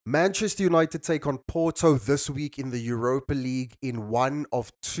Manchester United take on Porto this week in the Europa League in one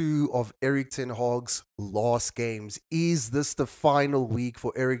of two of Erik ten Hag's last games. Is this the final week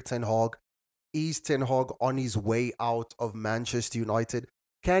for Erik ten Hag? Is ten Hag on his way out of Manchester United?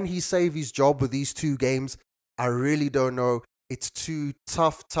 Can he save his job with these two games? I really don't know. It's two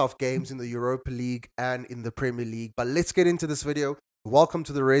tough games in the Europa League and in the Premier League. But let's get into this video. Welcome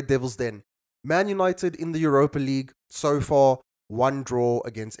to the Red Devils Den. Man United in the Europa League so far. One draw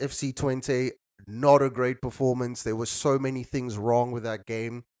against FC Twente. Not a great performance. There were so many things wrong with that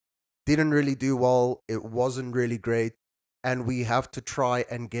game. Didn't really do well. It wasn't really great. And we have to try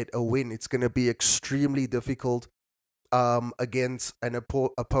and get a win. It's going to be extremely difficult against an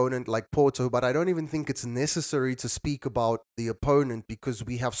opponent like Porto. But I don't even think it's necessary to speak about the opponent because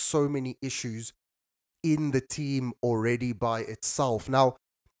we have so many issues in the team already by itself. Now,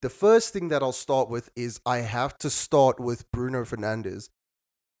 the first thing that I'll start with is I have to start with Bruno Fernandes.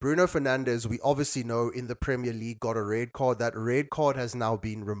 Bruno Fernandes, we obviously know in the Premier League got a red card. That red card has now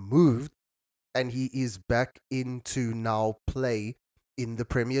been removed and he is back into now play in the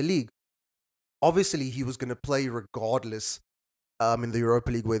Premier League. Obviously, he was going to play regardless in the Europa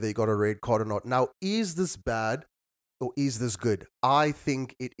League whether he got a red card or not. Now, is this bad or is this good? I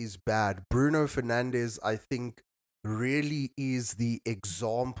think it is bad. Bruno Fernandes, I think, really is the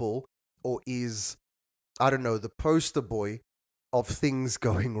example or is, I don't know, the poster boy of things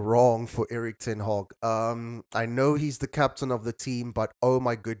going wrong for Erik ten Hag. I know he's the captain of the team, but oh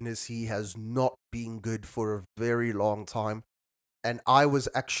my goodness, he has not been good for a very long time. And I was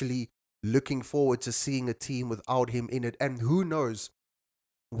actually looking forward to seeing a team without him in it. And who knows,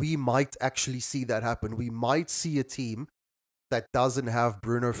 we might actually see that happen. We might see a team that doesn't have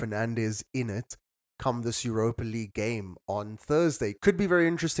Bruno Fernandes in it come this Europa League game on Thursday. Could be very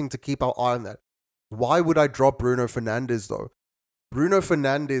interesting to keep our eye on that. Why would I drop Bruno Fernandes though? Bruno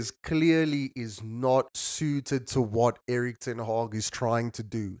Fernandes clearly is not suited to what Erik ten Hag is trying to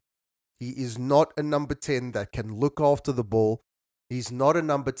do. He is not a number 10 that can look after the ball. He's not a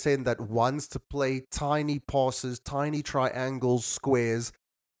number 10 that wants to play tiny passes, tiny triangles, squares.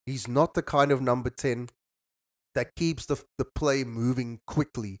 He's not the kind of number 10 that keeps the play moving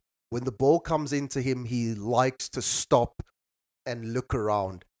quickly. When the ball comes into him, he likes to stop and look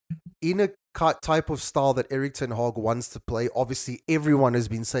around. In a type of style that Erik ten Hag wants to play, obviously everyone has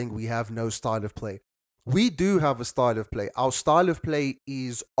been saying we have no style of play. We do have a style of play. Our style of play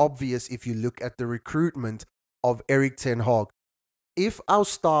is obvious if you look at the recruitment of Erik ten Hag. If our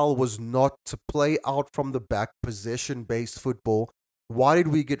style was not to play out from the back, possession-based football, why did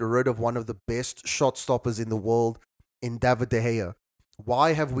we get rid of one of the best shot stoppers in the world in David De Gea?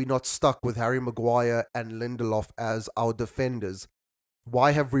 Why have we not stuck with Harry Maguire and Lindelof as our defenders?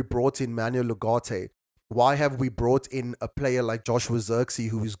 Why have we brought in Manuel Ugarte? Why have we brought in a player like Joshua Zirkzee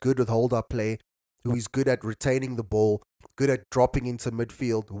who is good with hold-up play, who is good at retaining the ball, good at dropping into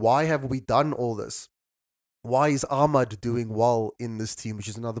midfield? Why have we done all this? Why is Ahmad doing well in this team, which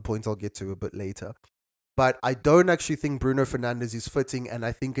is another point I'll get to a bit later. But I don't actually think Bruno Fernandes is fitting, and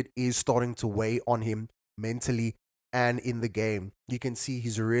I think it is starting to weigh on him mentally and in the game. You can see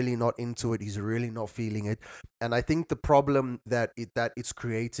he's really not into it. He's really not feeling it. And I think the problem that it's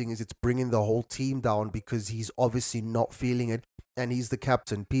creating is it's bringing the whole team down because he's obviously not feeling it, and he's the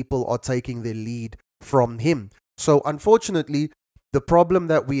captain. People are taking their lead from him. So unfortunately, the problem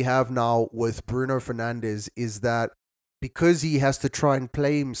that we have now with Bruno Fernandes is that because he has to try and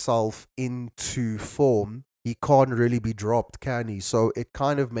play himself into form, he can't really be dropped, can he? So it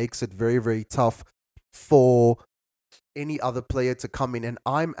kind of makes it very tough for any other player to come in. And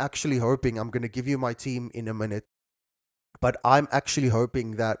I'm actually hoping, I'm going to give you my team in a minute, but I'm actually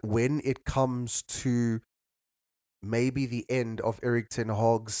hoping that when it comes to maybe the end of Erik ten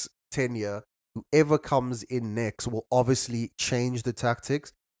Hag's tenure, whoever comes in next will obviously change the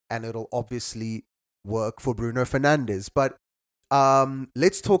tactics and it'll obviously work for Bruno Fernandes. But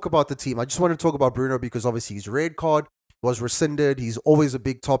let's talk about the team. I just want to talk about Bruno because obviously his red card was rescinded. He's always a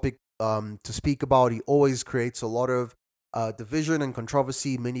big topic to speak about. He always creates a lot of division and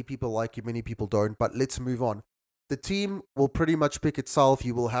controversy. Many people like him, many people don't. But let's move on. The team will pretty much pick itself.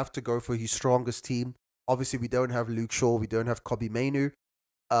 He will have to go for his strongest team. Obviously, we don't have Luke Shaw. We don't have Kobbie Mainoo.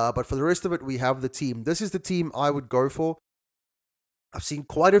 But for the rest of it, we have the team. This is the team I would go for. I've seen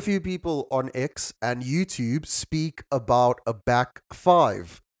quite a few people on X and YouTube speak about a back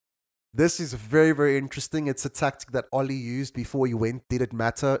five. This is very interesting. It's a tactic that Ollie used before he went. Did it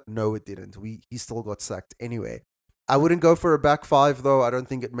matter? No, it didn't. He still got sacked anyway. I wouldn't go for a back five, though. I don't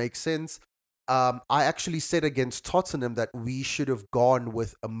think it makes sense. I actually said against Tottenham that we should have gone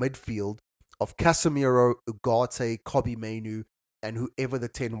with a midfield of Casemiro, Ugarte, Kobbie Mainoo, and whoever the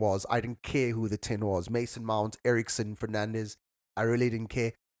 10 was. I didn't care who the 10 was. Mason Mount, Ericsson, Fernandez. I really didn't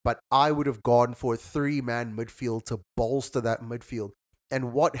care. But I would have gone for a 3-man midfield to bolster that midfield.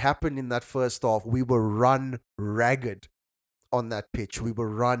 And what happened in that first half? We were run ragged on that pitch. We were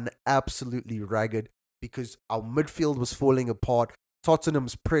run absolutely ragged because our midfield was falling apart.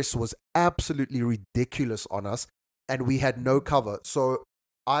 Tottenham's press was absolutely ridiculous on us, and we had no cover. So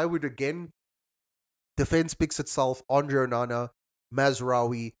I would again, defense picks itself. Andre Onana,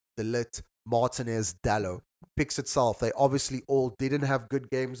 Mazraoui, De Ligt, Martinez, Dallo picks itself. They obviously all didn't have good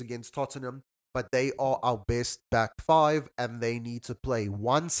games against Tottenham, but they are our best back five, and they need to play.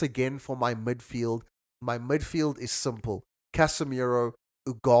 Once again, for my midfield is simple. Casemiro,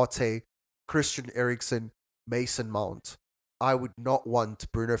 Ugarte, Christian Eriksen, Mason Mount. I would not want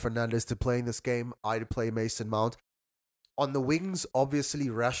Bruno Fernandes to play in this game. I'd play Mason Mount. On the wings, obviously,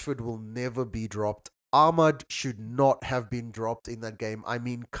 Rashford will never be dropped. Ahmad should not have been dropped in that game. I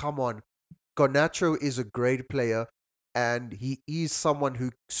mean, come on. Garnacho is a great player, and he is someone who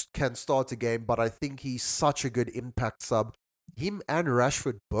can start a game, but I think he's such a good impact sub. Him and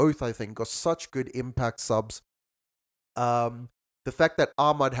Rashford both, I think, are such good impact subs. The fact that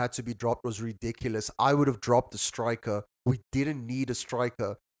Ahmad had to be dropped was ridiculous. I would have dropped the striker. We didn't need a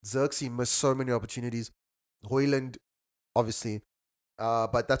striker. Xerxes missed so many opportunities. Hoyland, obviously.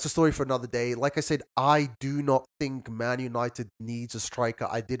 But that's a story for another day. Like I said, I do not think Man United needs a striker.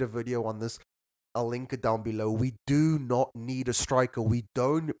 I did a video on this. I'll link it down below. We do not need a striker. We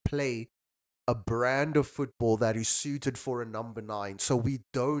don't play a brand of football that is suited for a number 9. So we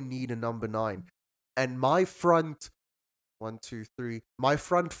don't need a number 9. And my front... my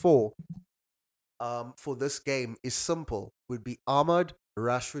front four for this game is simple. Would be Ahmad,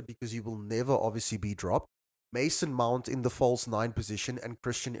 Rashford, because he will never obviously be dropped. Mason Mount in the false 9 position, and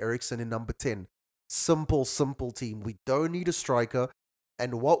Christian Eriksen in number 10. Simple team. We don't need a striker.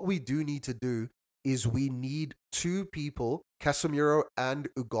 And what we do need to do is we need 2 people, Casemiro and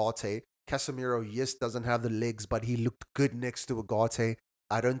Ugarte. Casemiro, yes, doesn't have the legs, but he looked good next to Ugarte.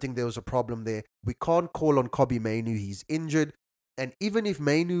 I don't think there was a problem there. We can't call on Kobbie Mainoo. He's injured. And even if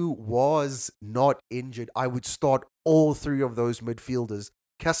Mainoo was not injured, I would start all 3 of those midfielders,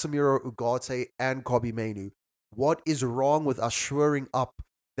 Casemiro, Ugarte, and Kobbie Mainoo. What is wrong with us shoring up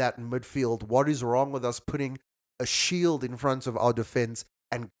that midfield? What is wrong with us putting a shield in front of our defense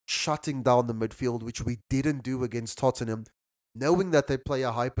and shutting down the midfield, which we didn't do against Tottenham, knowing that they play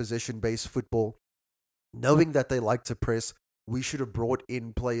a high possession-based football, knowing that they like to press? We should have brought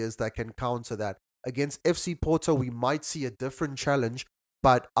in players that can counter that. Against FC Porto, we might see a different challenge,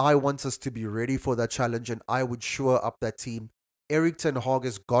 but I want us to be ready for that challenge, and I would shore up that team. Erik ten Hag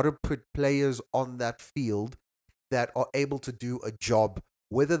has got to put players on that field that are able to do a job.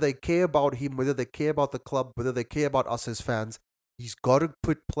 Whether they care about him, whether they care about the club, whether they care about us as fans, he's got to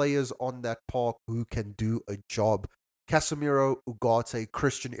put players on that park who can do a job. Casemiro, Ugarte,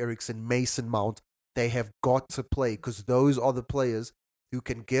 Christian Eriksen, Mason Mount, they have got to play, because those are the players who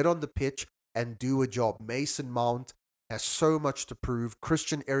can get on the pitch and do a job. Mason Mount has so much to prove.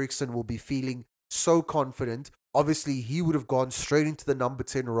 Christian Eriksen will be feeling so confident. Obviously, he would have gone straight into the number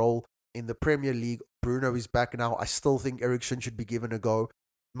 10 role in the Premier League. Bruno is back now. I still think Eriksen should be given a go.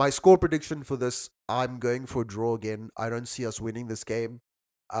 My score prediction for this, I'm going for a draw again. I don't see us winning this game.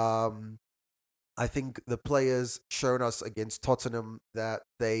 I think the players shown us against Tottenham that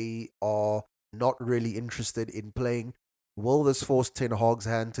they are not really interested in playing. Will this force Ten Hag's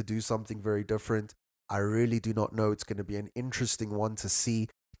hand to do something very different? I really do not know. It's going to be an interesting one to see.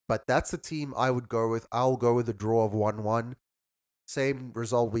 But that's the team I would go with. I'll go with a draw of 1-1. Same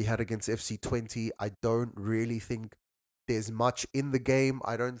result we had against FC20. I don't really think there's much in the game.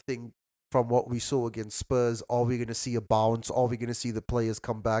 I don't think from what we saw against Spurs, are we going to see a bounce? Are we going to see the players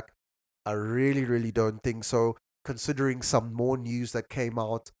come back? I really don't think so, considering some more news that came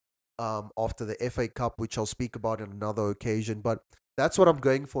out after the FA Cup, which I'll speak about on another occasion. But that's what I'm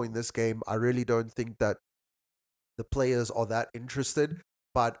going for in this game. I really don't think that the players are that interested,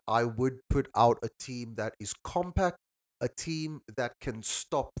 but I would put out a team that is compact, a team that can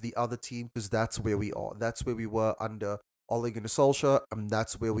stop the other team, because that's where we are. That's where we were under Ole Gunnar Solskjaer, and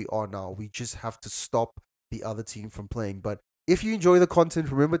that's where we are now. We just have to stop the other team from playing. But if you enjoy the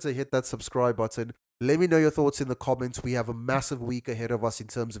content, remember to hit that subscribe button. Let me know your thoughts in the comments. We have a massive week ahead of us in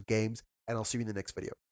terms of games, and I'll see you in the next video.